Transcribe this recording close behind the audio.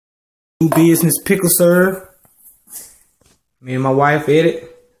New business pickle serve. Me and my wife at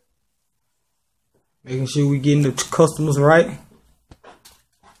it. Making sure we getting the customers right.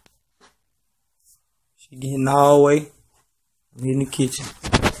 She getting all the way. I'm in the kitchen.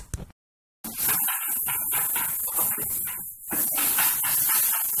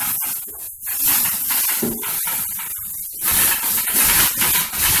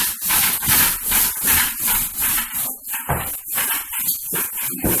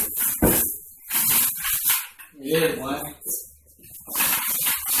 Yeah, boy.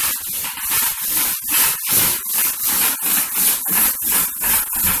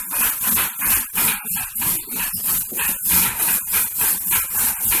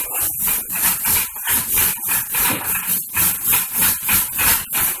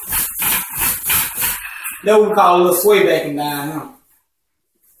 That what we call a little sway back and down, huh?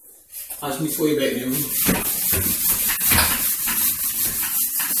 Watch me sway back there.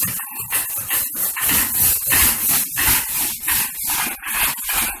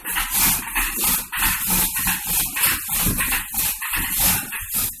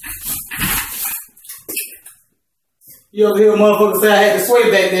 You ever hear a motherfucker say I had to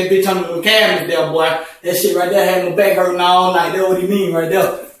sway back that bitch under the cabinet there, boy? That shit right there had my back hurting all night. That's what he mean right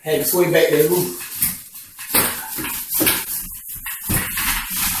there. Had to sway back that roof.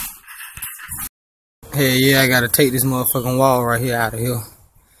 Hey, yeah, I gotta take this motherfucking wall right here out of here.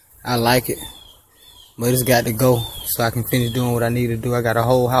 I like it, but it's got to go so I can finish doing what I need to do. I got a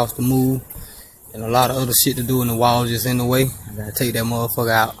whole house to move and a lot of other shit to do, and the wall just in the way. I gotta take that motherfucker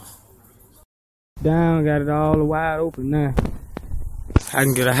out. Down, got it all wide open now. I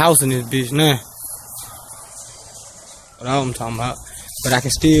can get a house in this bitch now. That's all I'm talking about. But I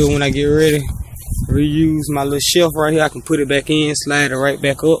can still, when I get ready, reuse my little shelf right here. I can put it back in, slide it right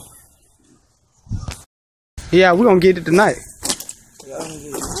back up. Yeah, we're gonna get it tonight.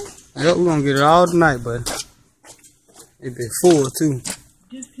 Yep, we're gonna get it all tonight, but it be full too.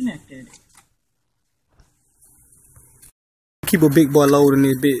 Disconnected. Keep a big boy load in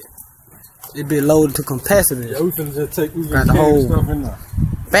this bit. It be loaded to capacity. Yeah, we finna just take got the whole stuff in there.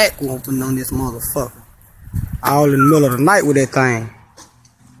 Back open on this motherfucker. All in the middle of the night with that thing.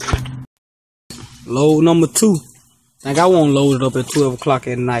 Load number 2. Think I won't load it up at 12 o'clock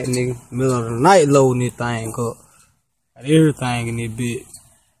at night, nigga. Middle of the night loading this thing up. Got everything in this bit.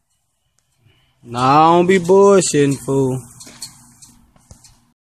 Nah, I don't be bullshitting, fool.